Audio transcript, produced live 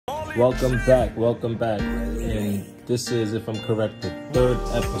Welcome back, and this is, if I'm correct, the third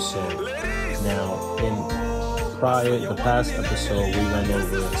episode. Now, in the past episode, we went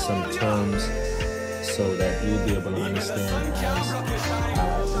over some terms so that you'll be able to understand as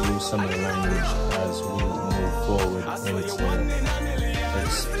I use some of the language as we move forward into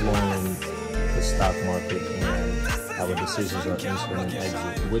exploring the stock market and our decisions on entering and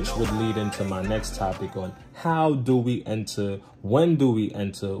exit, which would lead into my next topic on how do we enter, when do we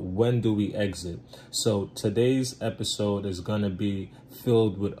enter, when do we exit. So today's episode is going to be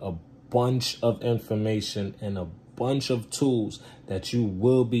filled with a bunch of information and a bunch of tools that you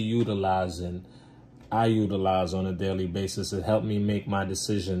will be utilizing. I utilize on a daily basis to help me make my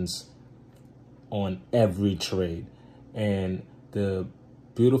decisions on every trade. And the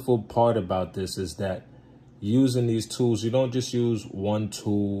beautiful part about this is that using these tools, you don't just use one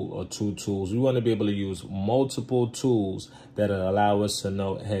tool or two tools. We want to be able to use multiple tools that allow us to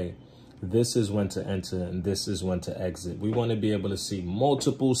know, hey, this is when to enter and this is when to exit. We want to be able to see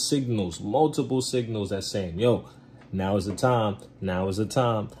multiple signals that's saying, yo, now is the time, now is the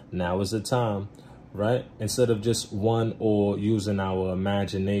time, now is the time, right? Instead of just one or using our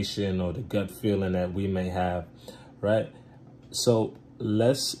imagination or the gut feeling that we may have, right? So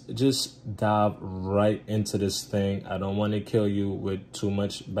let's just dive right into this thing. I don't want to kill you with too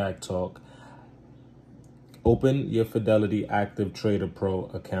much back talk. Open your Fidelity Active Trader Pro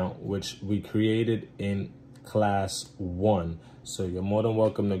account, which we created in class 1. So you're more than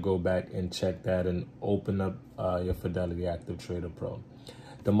welcome to go back and check that and open up your Fidelity Active Trader Pro.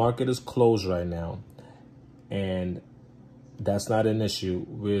 The market is closed right now, and that's not an issue.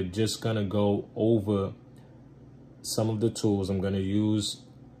 We're just going to go over some of the tools. I'm going to use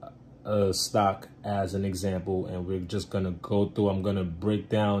a stock as an example, and we're just going to go through. I'm going to break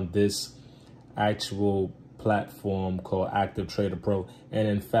down this actual platform called Active Trader Pro. And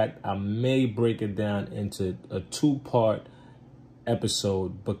in fact, I may break it down into a 2-part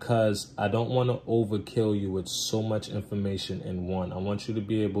episode because I don't want to overkill you with so much information in one. I want you to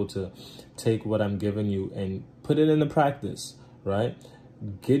be able to take what I'm giving you and put it into practice, right?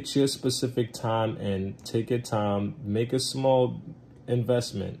 Get your specific time and take your time. Make a small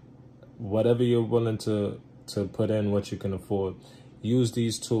investment, whatever you're willing to put in, what you can afford. Use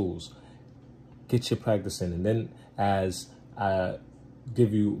these tools. Get your practice in. And then as I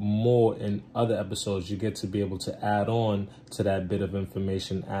give you more in other episodes, you get to be able to add on to that bit of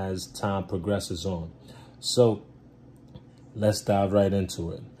information as time progresses on. So let's dive right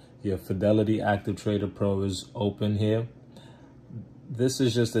into it. Your Fidelity Active Trader Pro is open here. This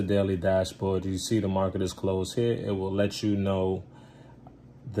is just a daily dashboard. You see the market is closed here. It will let you know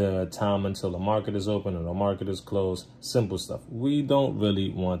the time until the market is open or the market is closed. Simple stuff. We don't really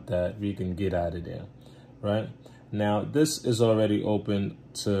want that. We can get out of there, right? Now, this is already open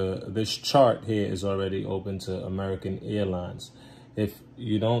to, this chart here is already open to American Airlines. If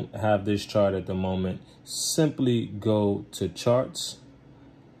you don't have this chart at the moment, simply go to charts,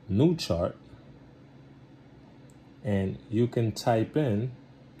 new chart, and you can type in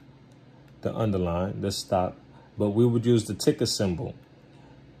the underline, the stock, but we would use the ticker symbol.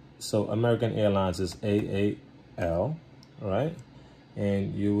 So American Airlines is AAL, right?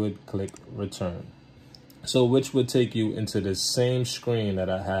 And you would click return. So which would take you into the same screen that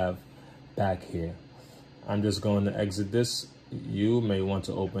I have back here. I'm just going to exit this. You may want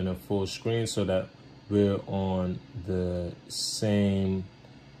to open a full screen so that we're on the same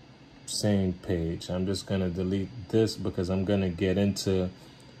page. I'm just going to delete this because I'm going to get into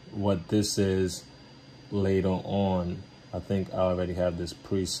what this is later on. I think I already have this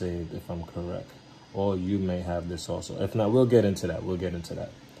pre-saved if I'm correct, or you may have this also. If not, we'll get into that.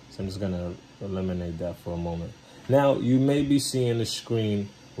 So I'm just going to eliminate that for a moment. Now you may be seeing the screen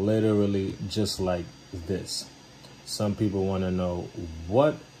literally just like this. Some people want to know,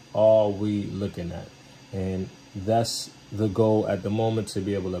 what are we looking at? And that's the goal at the moment, to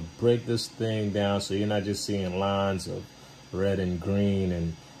be able to break this thing down so you're not just seeing lines of red and green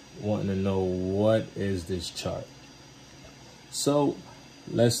and wanting to know what is this chart. So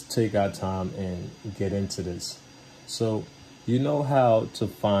let's take our time and get into this. So you know how to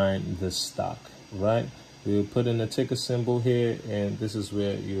find the stock, right? We'll put in the ticker symbol here, and this is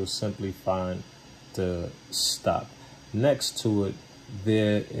where you'll simply find the stock. Next to it,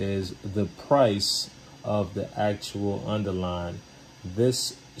 there is the price of the actual underline.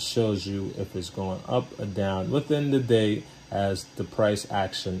 This shows you if it's going up or down within the day as the price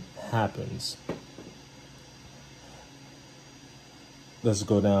action happens. Let's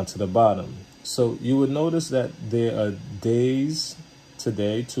go down to the bottom. So you would notice that there are days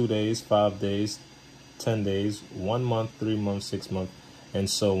today, 2 days, 5 days, 10 days, 1 month, 3 months, 6 months, and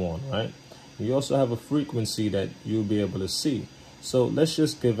so on, right? You also have a frequency that you'll be able to see. So let's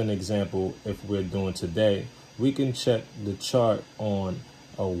just give an example. If we're doing today, we can check the chart on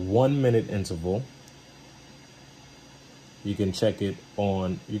a 1 minute interval. You can check it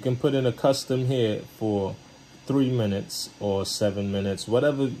on, you can put in a custom here for 3 minutes or 7 minutes,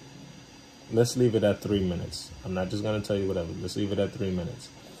 whatever. Let's leave it at 3 minutes. I'm not just going to tell you whatever. Let's leave it at 3 minutes.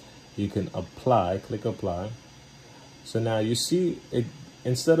 You can apply, click apply. So now you see it,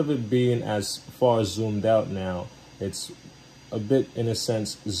 instead of it being as far zoomed out now, it's a bit, in a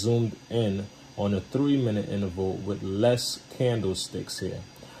sense, zoomed in on a 3 minute interval with less candlesticks here.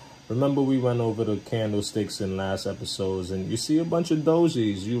 Remember, we went over the candlesticks in last episodes, and you see a bunch of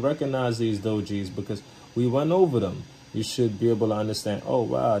dojis. You recognize these dojis because we went over them. You should be able to understand, oh,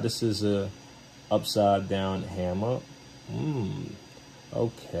 wow, this is a upside down hammer.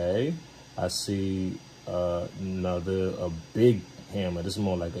 Okay. I see a big hammer. This is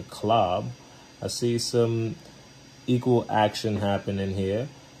more like a club. I see some equal action happening here.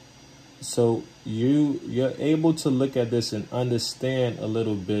 So you're able to look at this and understand a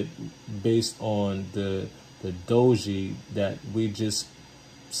little bit based on the doji that we just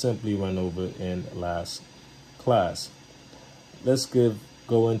simply went over in last class. Let's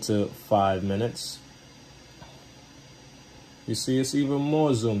go into 5 minutes. You see it's even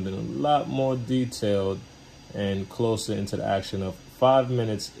more zoomed in, a lot more detailed and closer into the action of 5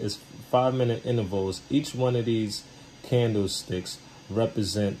 minutes. Is 5 minute intervals. Each one of these candlesticks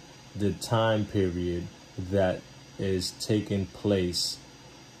represent the time period that is taking place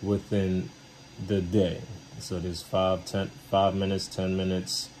within the day. So there's 5 minutes, 10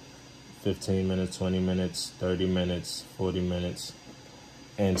 minutes, 15 minutes, 20 minutes, 30 minutes, 40 minutes,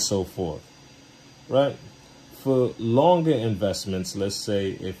 and so forth, right? For longer investments, let's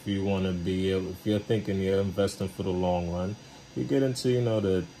say if you want to be, if you're thinking you're investing for the long run, you get into,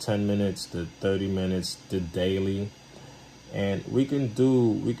 the 10 minutes, the 30 minutes, the daily. And we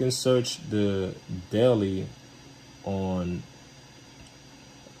can search the daily on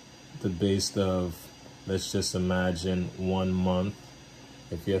the base of, let's just imagine 1 month.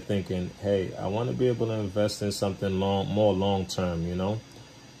 If you're thinking, hey, I want to be able to invest in something more long term,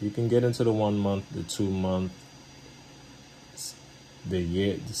 you can get into the 1 month, the 2 month, the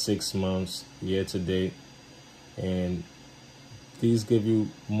year, the 6 months, year to date, and these give you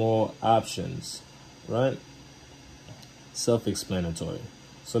more options, right? Self-explanatory.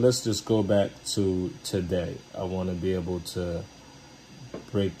 So let's just go back to today. I want to be able to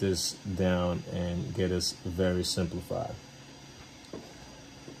break this down and get us very simplified.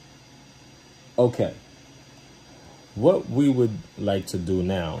 Okay. What we would like to do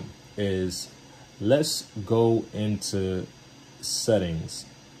now is let's go into settings.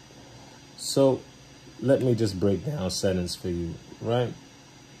 So let me just break down settings for you, right?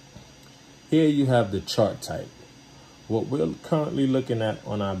 Here you have the chart type. What we're currently looking at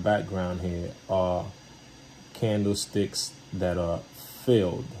on our background here are candlesticks that are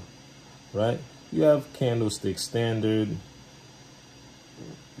filled, right? You have candlestick standard,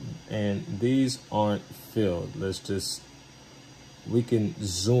 and these aren't filled. We can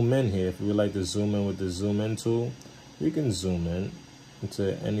zoom in here. If we would like to zoom in with the zoom in tool, we can zoom in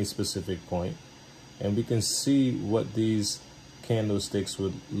into any specific point, and we can see what these candlesticks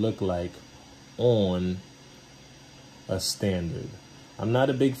would look like on a standard. I'm not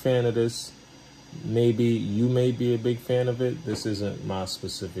a big fan of this. Maybe you may be a big fan of it. This isn't my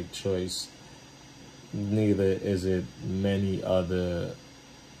specific choice. Neither is it many other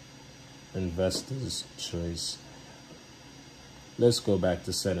investors' choice. Let's go back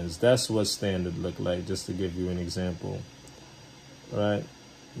to settings. That's what standard look like, just to give you an example. Right?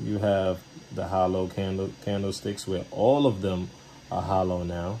 You have the hollow candlesticks where all of them are hollow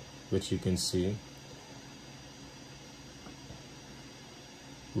now, which you can see.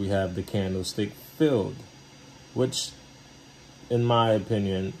 We have the candlestick filled, which in my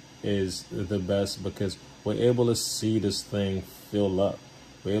opinion is the best because we're able to see this thing fill up.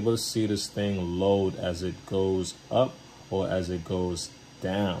 We're able to see this thing load as it goes up or as it goes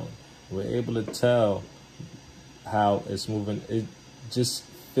down. We're able to tell how it's moving. It just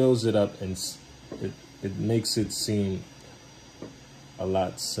fills it up and it makes it seem a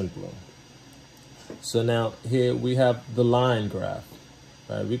lot simpler. So now here we have the line graph.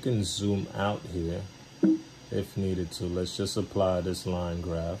 Right, we can zoom out here if needed to. Let's just apply this line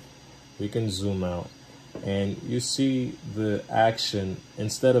graph. We can zoom out and you see the action.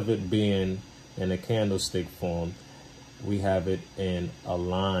 Instead of it being in a candlestick form, we have it in a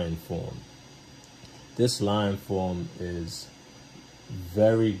line form. This line form is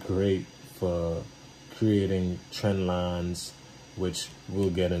very great for creating trend lines which we'll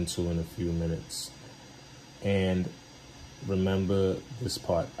get into in a few minutes. And remember this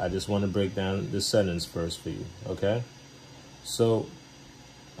part. I just want to break down the settings first for you, okay? So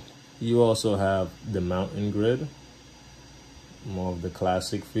you also have the mountain grid, more of the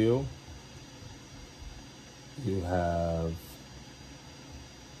classic feel. You have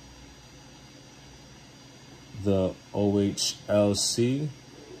the OHLC.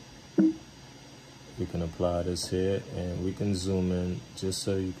 We can apply this here, and we can zoom in just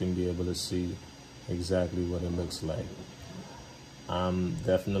so you can be able to see exactly what it looks like. I'm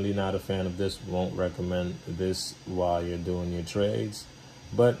definitely not a fan of this, won't recommend this while you're doing your trades,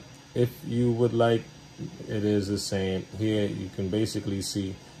 but if you would like, it is the same. Here you can basically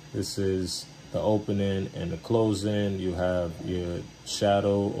see this is the opening and the closing. You have your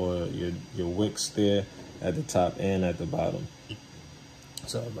shadow or your wicks there at the top and at the bottom.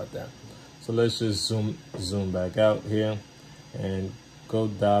 Sorry about that. So let's just zoom back out here and go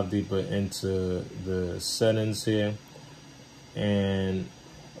dive deeper into the settings here. And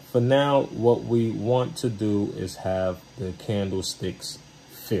for now, what we want to do is have the candlesticks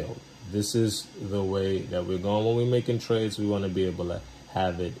filled. This is the way that we're going. When we're making trades, we want to be able to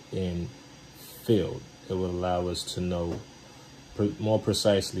have it in filled. It will allow us to know more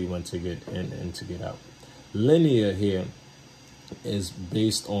precisely when to get in and to get out. Linear here is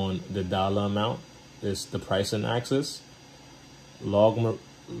based on the dollar amount. It's the pricing axis. Logarithmic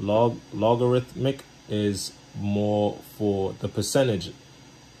is more for the percentage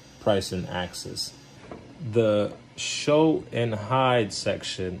pricing axis. The show and hide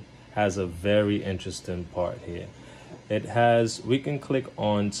section has a very interesting part here. It has, we can click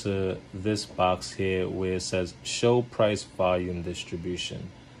onto this box here where it says show price volume distribution.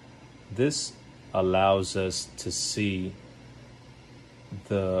 This allows us to see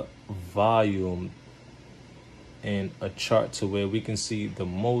the volume in a chart to where we can see the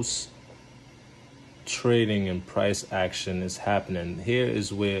most trading and price action is happening. Here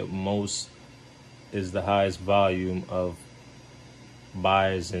is where most is the highest volume of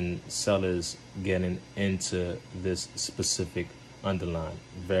buyers and sellers getting into this specific underline.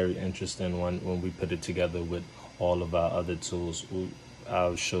 Very interesting one. When we put it together with all of our other tools,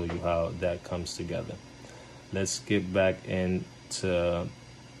 I'll show you how that comes together. Let's get back into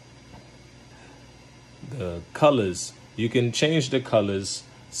the colors. You can change the colors.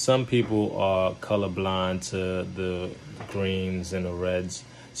 Some people are colorblind to the greens and the reds.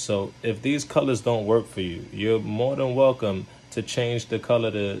 So if these colors don't work for you, you're more than welcome to change the color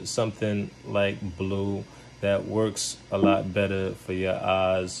to something like blue that works a lot better for your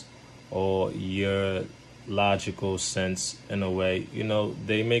eyes or your logical sense in a way. You know,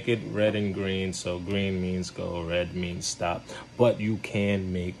 they make it red and green, so green means go, red means stop. But you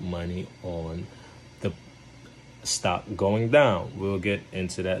can make money on the stock going down. We'll get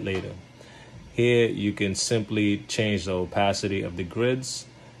into that later. Here you can simply change the opacity of the grids.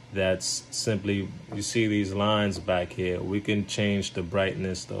 That's simply, you see these lines back here. We can change the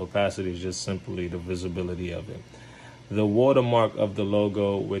brightness. The opacity is just simply the visibility of it. The watermark of the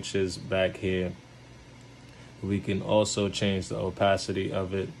logo, which is back here, we can also change the opacity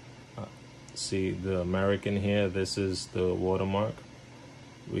of it. See the American here, this is the watermark.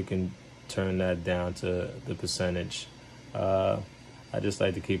 We can turn that down to the percentage. I just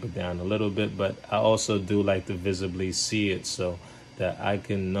like to keep it down a little bit, but I also do like to visibly see it so that I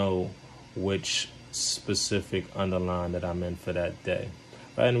can know which specific underline that I'm in for that day.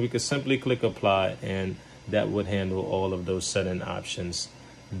 Right, and we could simply click apply, and that would handle all of those setting options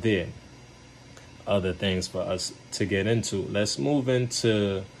there. Other things for us to get into. Let's move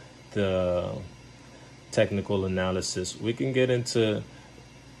into the technical analysis. We can get into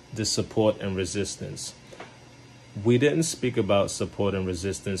the support and resistance. We didn't speak about support and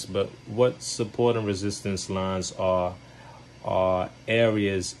resistance, but what support and resistance lines are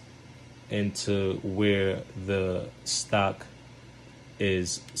areas into where the stock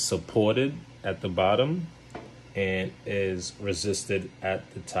is supported at the bottom and is resisted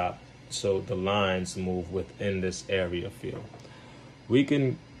at the top. So the lines move within this area field. We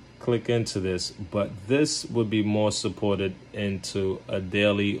can click into this, but this would be more supported into a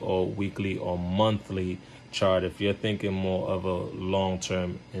daily or weekly or monthly chart if you're thinking more of a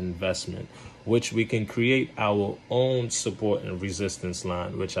long-term investment, which we can create our own support and resistance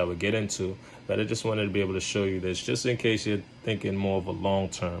line, which I would get into, but I just wanted to be able to show you this just in case you're thinking more of a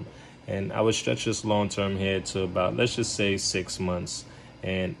long-term. And I would stretch this long-term here to about, let's just say 6 months,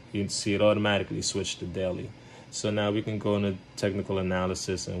 and you can see it automatically switch to daily. So now we can go into technical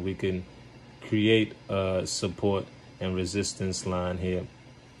analysis and we can create a support and resistance line here.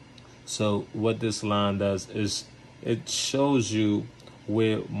 So what this line does is it shows you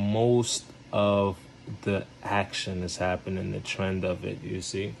where most of the action is happening, the trend of it, you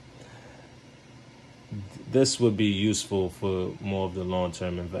see. This would be useful for more of the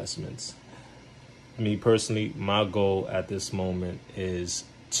long-term investments. Me personally, my goal at this moment is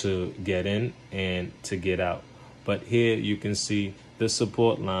to get in and to get out. But here you can see the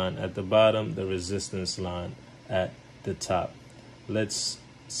support line at the bottom, the resistance line at the top. Let's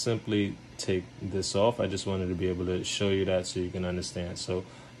simply take this off. I just wanted to be able to show you that so you can understand. So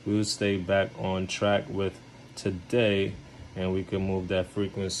we'll stay back on track with today, and we can move that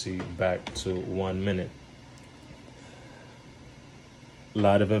frequency back to 1 minute. A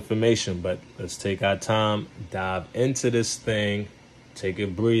lot of information, but let's take our time, dive into this thing, take a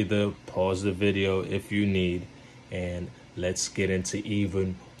breather, pause the video if you need, and let's get into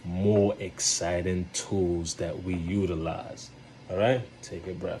even more exciting tools that we utilize. All right, take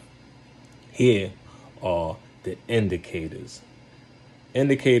a breath. Here are the indicators.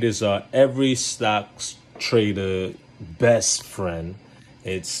 Indicators are every stocks trader best friend.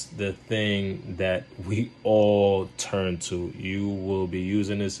 It's the thing that we all turn to. You will be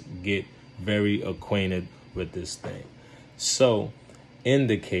using this. Get very acquainted with this thing. So,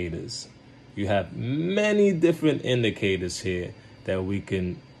 indicators. You have many different indicators here that we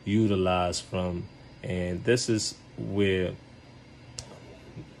can utilize from. And this is where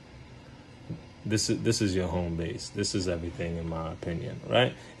this is your home base. This is everything, in my opinion,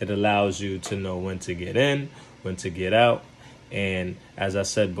 right? It allows you to know when to get in, when to get out. And as I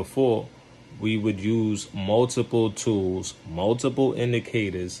said before, we would use multiple tools, multiple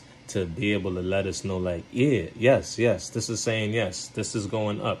indicators to be able to let us know, like, yeah, yes, this is saying yes, this is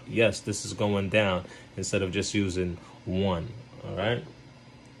going up, yes, this is going down, instead of just using one. All right.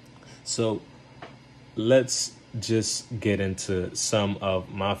 So let's just get into some of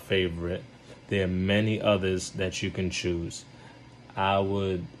my favorite. There are many others that you can choose. I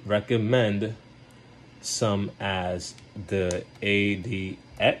would recommend some as the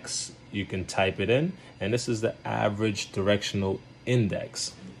ADX. You can type it in, and this is the average directional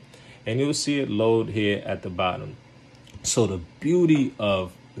index. And you'll see it load here at the bottom. So the beauty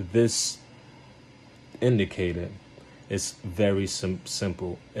of this indicator is very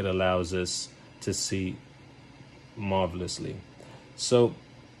simple. It allows us to see marvelously. So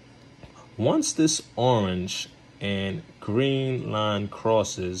once this orange and green line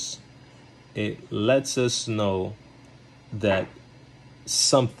crosses, it lets us know that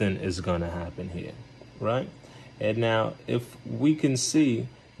something is going to happen here, right? And now if we can see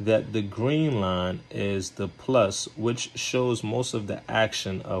that the green line is the plus, which shows most of the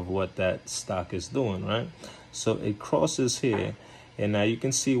action of what that stock is doing, right? So it crosses here, and now you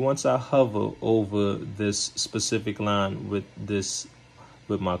can see once I hover over this specific line with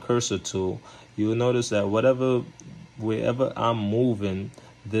my cursor tool, you'll notice that wherever I'm moving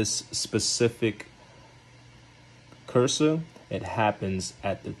this specific cursor, it happens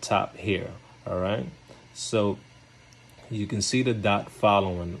at the top here. All right, so you can see the dot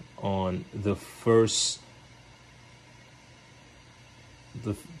following on the first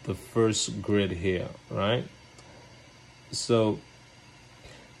grid here, right? So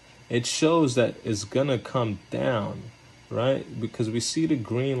it shows that it's gonna come down, right? Because we see the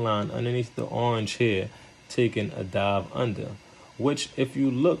green line underneath the orange here taking a dive under, which if you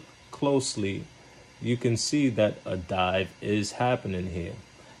look closely, you can see that a dive is happening here.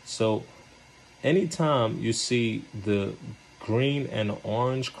 So anytime you see the green and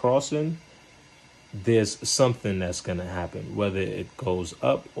orange crossing, there's something that's going to happen, whether it goes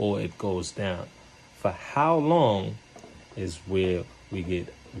up or it goes down. For how long is where we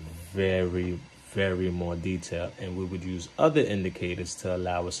get very, very more detail, and we would use other indicators to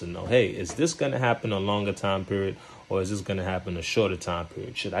allow us to know, hey, is this going to happen a longer time period, or is this going to happen a shorter time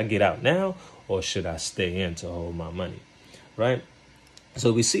period? Should I get out now, or should I stay in to hold my money, right?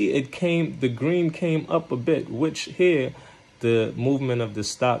 So we see the green came up a bit, which here the movement of the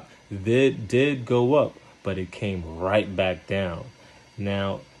stock did go up, but it came right back down.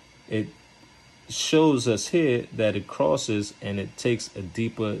 Now it shows us here that it crosses and it takes a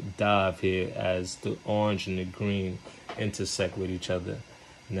deeper dive here as the orange and the green intersect with each other.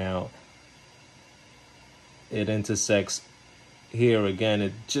 Now it intersects here again,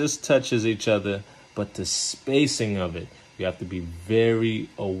 it just touches each other, but the spacing of it, you have to be very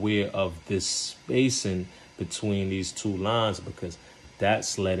aware of this spacing between these two lines, because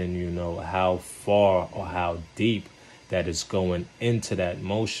that's letting you know how far or how deep that is going into that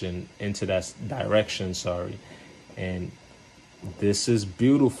motion, into that direction, sorry. And this is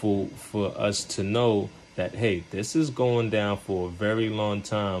beautiful for us to know that, hey, this is going down for a very long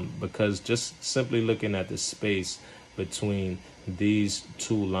time, because just simply looking at the space between these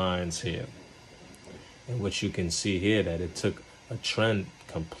two lines here, and what you can see here, that it took a trend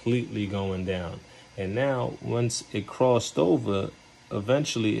completely going down. And now once it crossed over,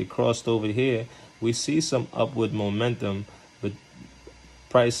 eventually it crossed over here, we see some upward momentum, but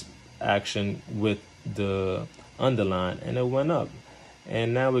price action with the underline, and it went up.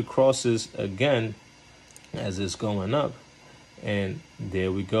 And now it crosses again as it's going up, and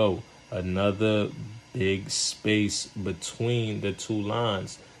there we go, another big space between the two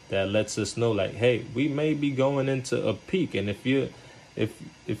lines that lets us know, like, hey, we may be going into a peak. And if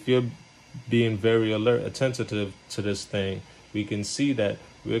you're being very alert, attentive to this thing, we can see that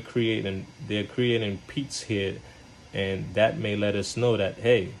they're creating peaks here, and that may let us know that,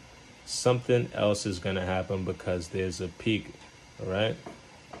 hey, something else is going to happen because there's a peak. All right,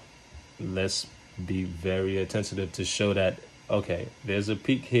 let's be very attentive to show that, okay, there's a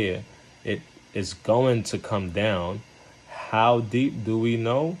peak here, it is going to come down. How deep do we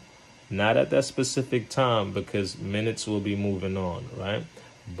know? Not at that specific time, because minutes will be moving on, right?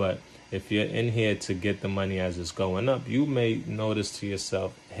 But if you're in here to get the money as it's going up, you may notice to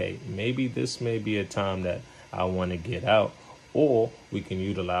yourself, hey, maybe this may be a time that I want to get out. Or we can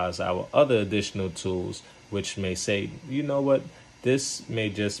utilize our other additional tools, which may say, you know what, this may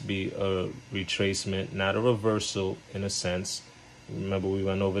just be a retracement, not a reversal in a sense. Remember, we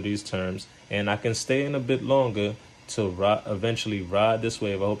went over these terms, and I can stay in a bit longer to eventually ride this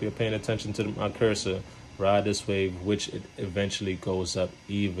wave. I hope you're paying attention to my cursor. Ride this wave, which it eventually goes up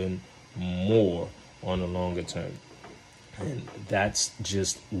even more on the longer term. And that's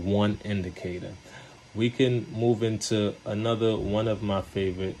just one indicator. We can move into another one of my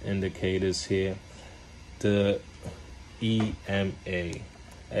favorite indicators here, the EMA,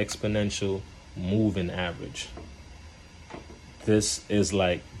 exponential moving average. This is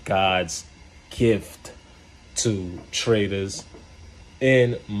like God's gift to traders,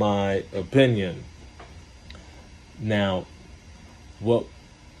 in my opinion. Now, what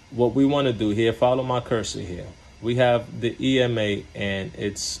we want to do here, follow my cursor here. We have the EMA, and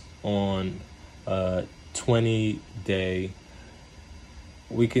it's on 20-day.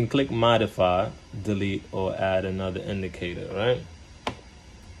 We can click modify, delete, or add another indicator, right?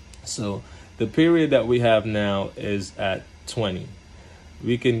 So the period that we have now is at 20.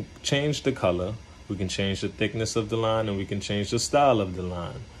 We can change the color, we can change the thickness of the line, and we can change the style of the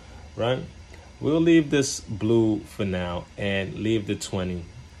line, right? We'll leave this blue for now and leave the 20.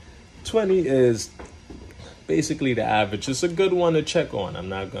 20 is basically the average. It's a good one to check on, I'm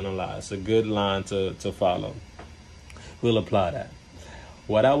not gonna lie. It's a good line to follow. We'll apply that.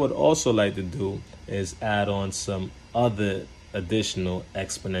 What I would also like to do is add on some other additional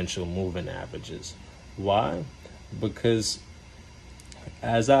exponential moving averages. Why? Because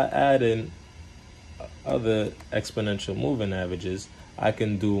as I add in other exponential moving averages, I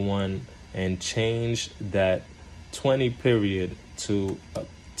can do one and change that 20 period to a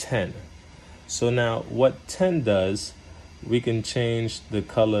 10. So now what 10 does, we can change the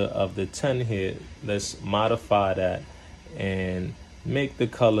color of the 10 here. Let's modify that and make the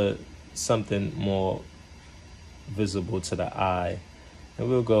color something more visible to the eye. And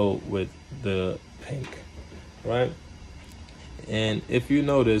we'll go with the pink, right? And if you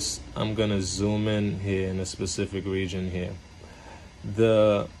notice, I'm gonna zoom in here in a specific region here.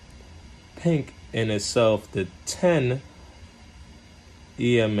 The pink in itself, the 10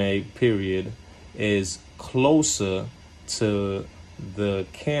 EMA period, is closer to the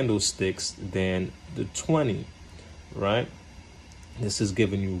candlesticks than the 20, right? This is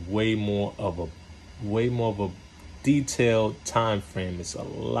giving you way more of a detailed time frame. It's a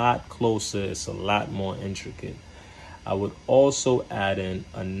lot closer, it's a lot more intricate. I would also add in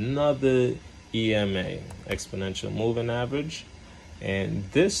another EMA, exponential moving average, and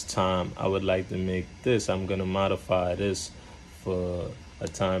this time I would like to make this, I'm going to modify this for a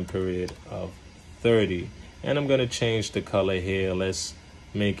time period of 30, and I'm going to change the color here. Let's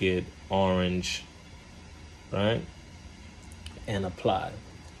make it orange, right? And apply.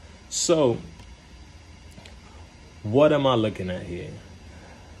 So what am I looking at here?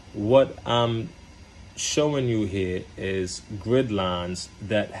 What I'm showing you here is grid lines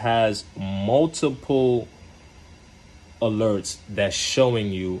that has multiple alerts that's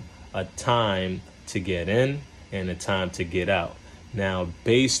showing you a time to get in and a time to get out. Now,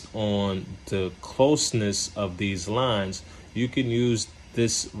 based on the closeness of these lines, you can use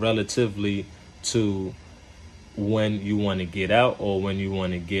this relatively to when you want to get out or when you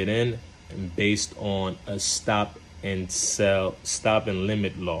want to get in, and based on a stop and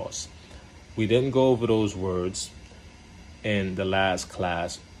limit loss. we didn't go over those words in the last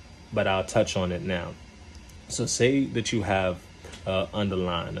class, but I'll touch on it now. So say that you have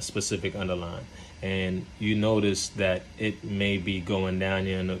underline, a specific underline, and you notice that it may be going down,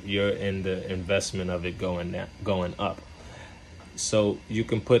 you're in the investment of it going up. So you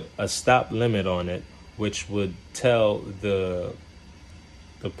can put a stop limit on it, which would tell the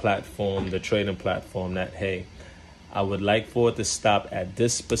platform, the trading platform, that, hey, I would like for it to stop at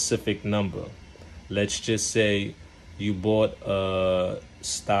this specific number. Let's just say you bought a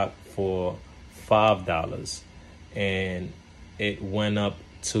stock for $5 and it went up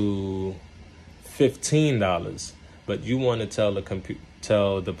to $15, but you want to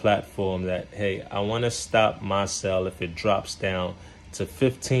tell the platform that, hey, I want to stop my sell if it drops down to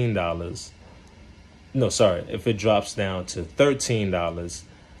 $15. No, sorry, if it drops down to $13,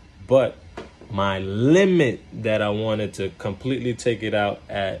 but my limit that I wanted to completely take it out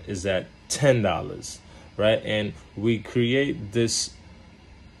at is at $10, right? And we create this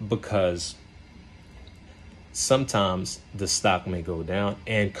because sometimes the stock may go down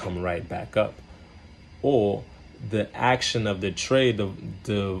and come right back up, or the action of the trade,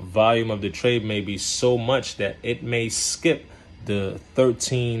 the volume of the trade may be so much that it may skip the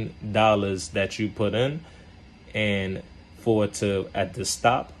 $13 that you put in and for it to at the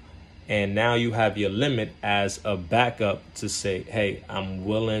stop. And now you have your limit as a backup to say, hey, I'm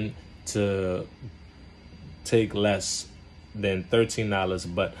willing to take less than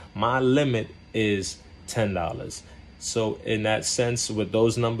 $13, but my limit is $10. So in that sense, with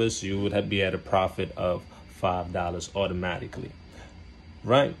those numbers, you would be at a profit of $5 automatically,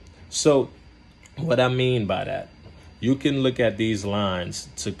 right? So what I mean by that, you can look at these lines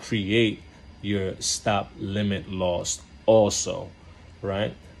to create your stop limit loss also,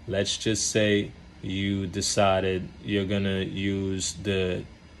 right? Let's just say you decided you're gonna use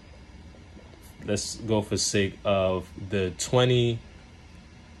let's go for sake of the 20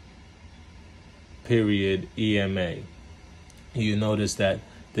 period EMA. You notice that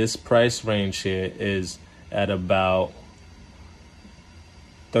this price range here is at about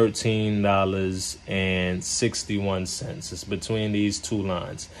 $13.61. It's between these two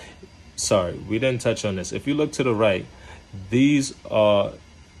lines. Sorry, we didn't touch on this. If you look to the right, this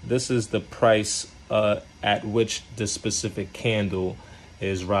is the price at which the specific candle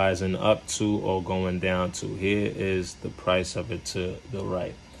is rising up to or going down to. Here is the price of it to the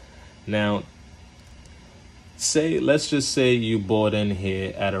right. Now, let's just say you bought in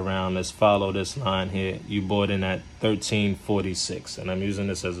here at around, let's follow this line here, you bought in at 13.46, and I'm using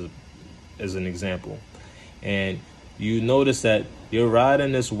this as an example. And you notice that you're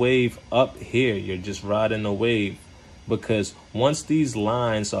riding this wave up here. You're just riding a wave, because once these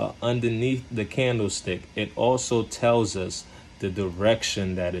lines are underneath the candlestick, it also tells us the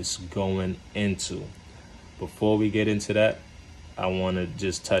direction that it's going into. Before we get into that, I want to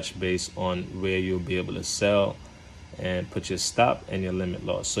just touch base on where you'll be able to sell and put your stop and your limit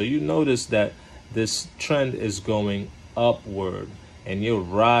loss. So you notice that this trend is going upward and you're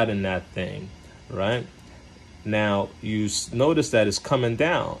riding that thing, right? Now you notice that it's coming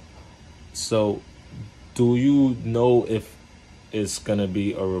down. So do you know if it's going to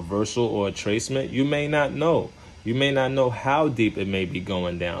be a reversal or a tracement? You may not know. You may not know how deep it may be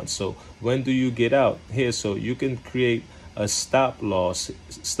going down. So when do you get out? Here, so you can create a stop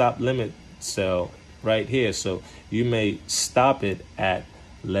limit sell right here. So you may stop it at,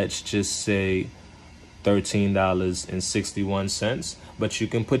 let's just say, $13.61, but you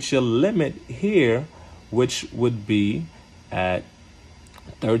can put your limit here, which would be at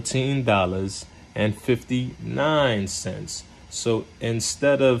 $13.59. So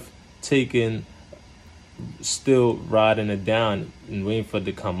instead of still riding it down and waiting for it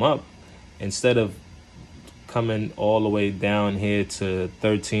to come up, instead of coming all the way down here to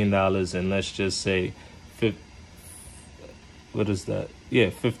 $13 and let's just say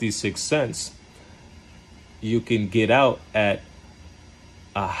 56 cents, you can get out at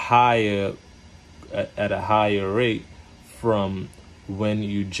a higher rate from when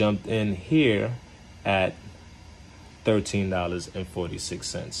you jumped in here at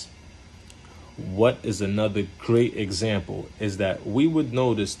 $13.46. What is another great example is that we would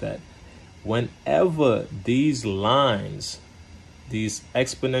notice that whenever these lines, these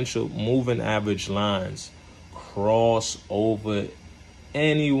exponential moving average lines, cross over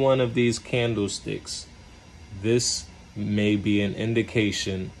any one of these candlesticks, this may be an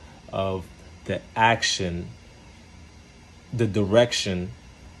indication of the action, the direction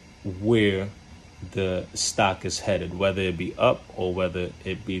where the stock is headed, whether it be up or whether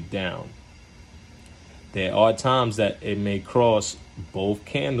it be down. There are times that it may cross both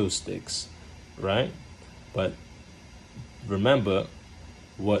candlesticks. right? But remember,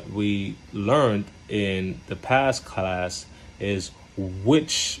 what we learned in the past class is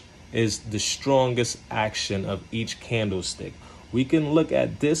which is the strongest action of each candlestick. We can look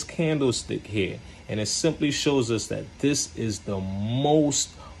at this candlestick here, and it simply shows us that this is the most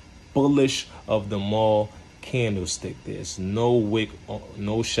bullish of them all candlestick. There's no wick,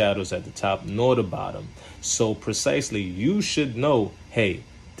 no shadows at the top nor the bottom. So precisely, you should know, hey,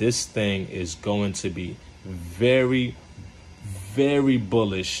 this thing is going to be very, very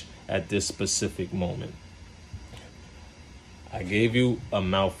bullish at this specific moment. I gave you a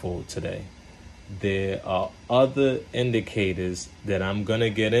mouthful today. There are other indicators that I'm going to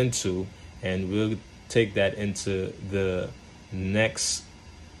get into, and we'll take that into the next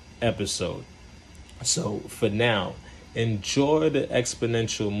episode. So for now, enjoy the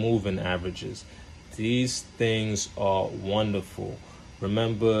exponential moving averages. These things are wonderful.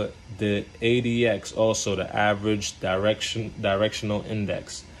 Remember the ADX, also the average directional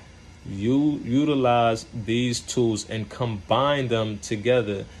index. You utilize these tools and combine them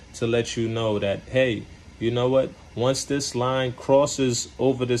together to let you know that, hey, you know what? Once this line crosses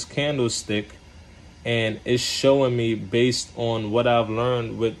over this candlestick, and it's showing me based on what I've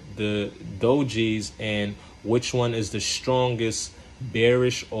learned with the dojis and which one is the strongest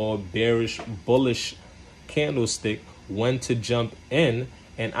bearish or bullish candlestick, when to jump in,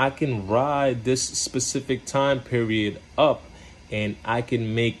 and I can ride this specific time period up, and I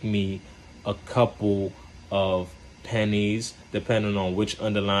can make me a couple of pennies depending on which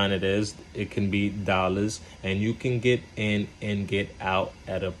underline it is. It can be dollars, and you can get in and get out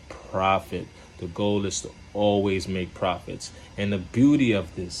at a profit. The goal is to always make profits. And the beauty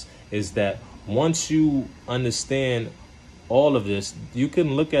of this is that once you understand all of this, you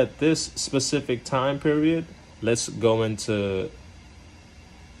can look at this specific time period. Let's go into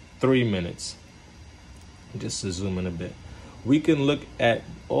 3 minutes. Just to zoom in a bit. We can look at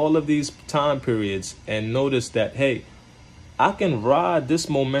all of these time periods and notice that, hey, I can ride this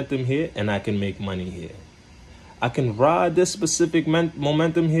momentum here and I can make money here. I can ride this specific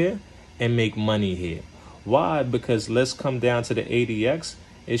momentum here and make money here. Why? Because let's come down to the ADX.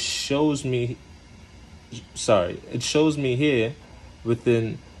 It shows me here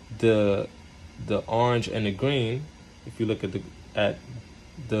within the orange and the green. If you look at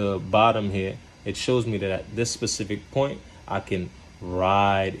the bottom here, it shows me that at this specific point I can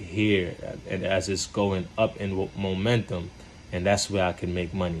ride here, and as it's going up in momentum, and that's where I can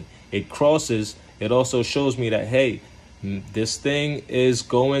make money. It crosses. It also shows me that, hey, this thing is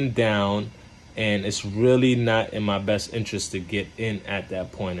going down, and it's really not in my best interest to get in at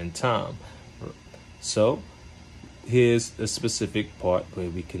that point in time. So here's a specific part where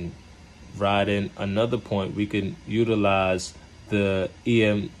we can ride in another point. We can utilize the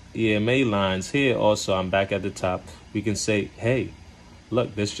EMA lines here. Also, I'm back at the top. We can say, hey,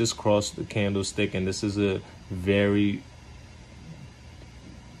 look, this just crossed the candlestick, and this is a very,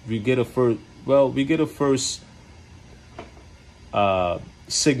 we get a first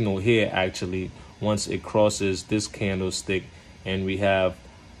signal here, actually, once it crosses this candlestick, and we have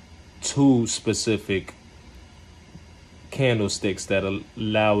two specific candlesticks that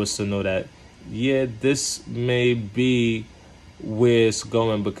allow us to know that, yeah, this may be where it's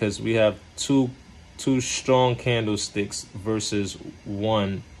going, because we have two strong candlesticks versus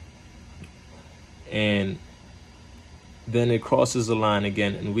one, and then it crosses the line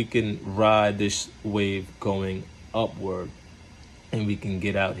again, and we can ride this wave going upward, and we can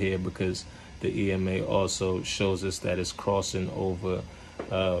get out here because the EMA also shows us that it's crossing over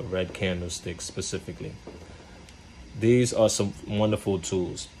red candlesticks specifically. These are some wonderful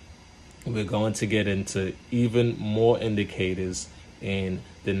tools. We're going to get into even more indicators in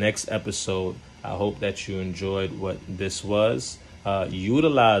the next episode. I hope that you enjoyed what this was.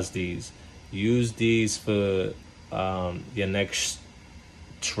 Utilize these. Use these for your next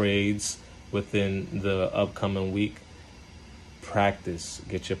trades within the upcoming week. Practice.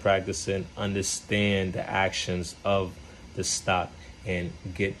 Get your practice in. Understand the actions of the stock and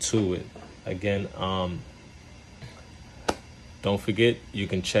get to it. Again, don't forget, you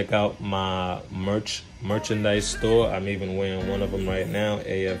can check out my merchandise store. I'm even wearing one of them right now,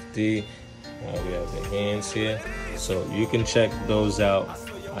 AFD. We have the hands here. So you can check those out.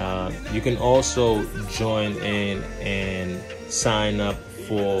 You can also join in and sign up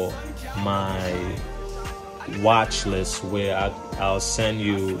for my watch list, where I'll send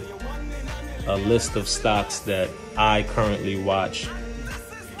you a list of stocks that I currently watch,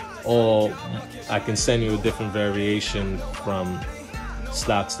 or I can send you a different variation from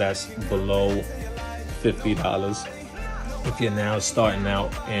stocks that's below $50. If you're now starting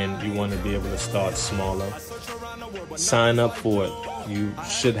out and you want to be able to start smaller, sign up for it. You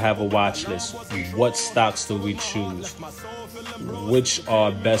should have a watch list. What stocks do we choose? Which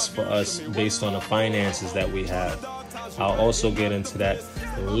are best for us based on the finances that we have? I'll also get into that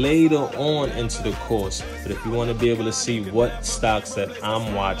later on into the course. But if you want to be able to see what stocks that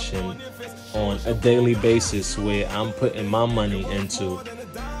I'm watching on a daily basis where I'm putting my money into,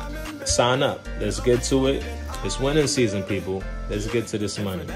 sign up. Let's get to it. It's winning season, people. Let's get to this money.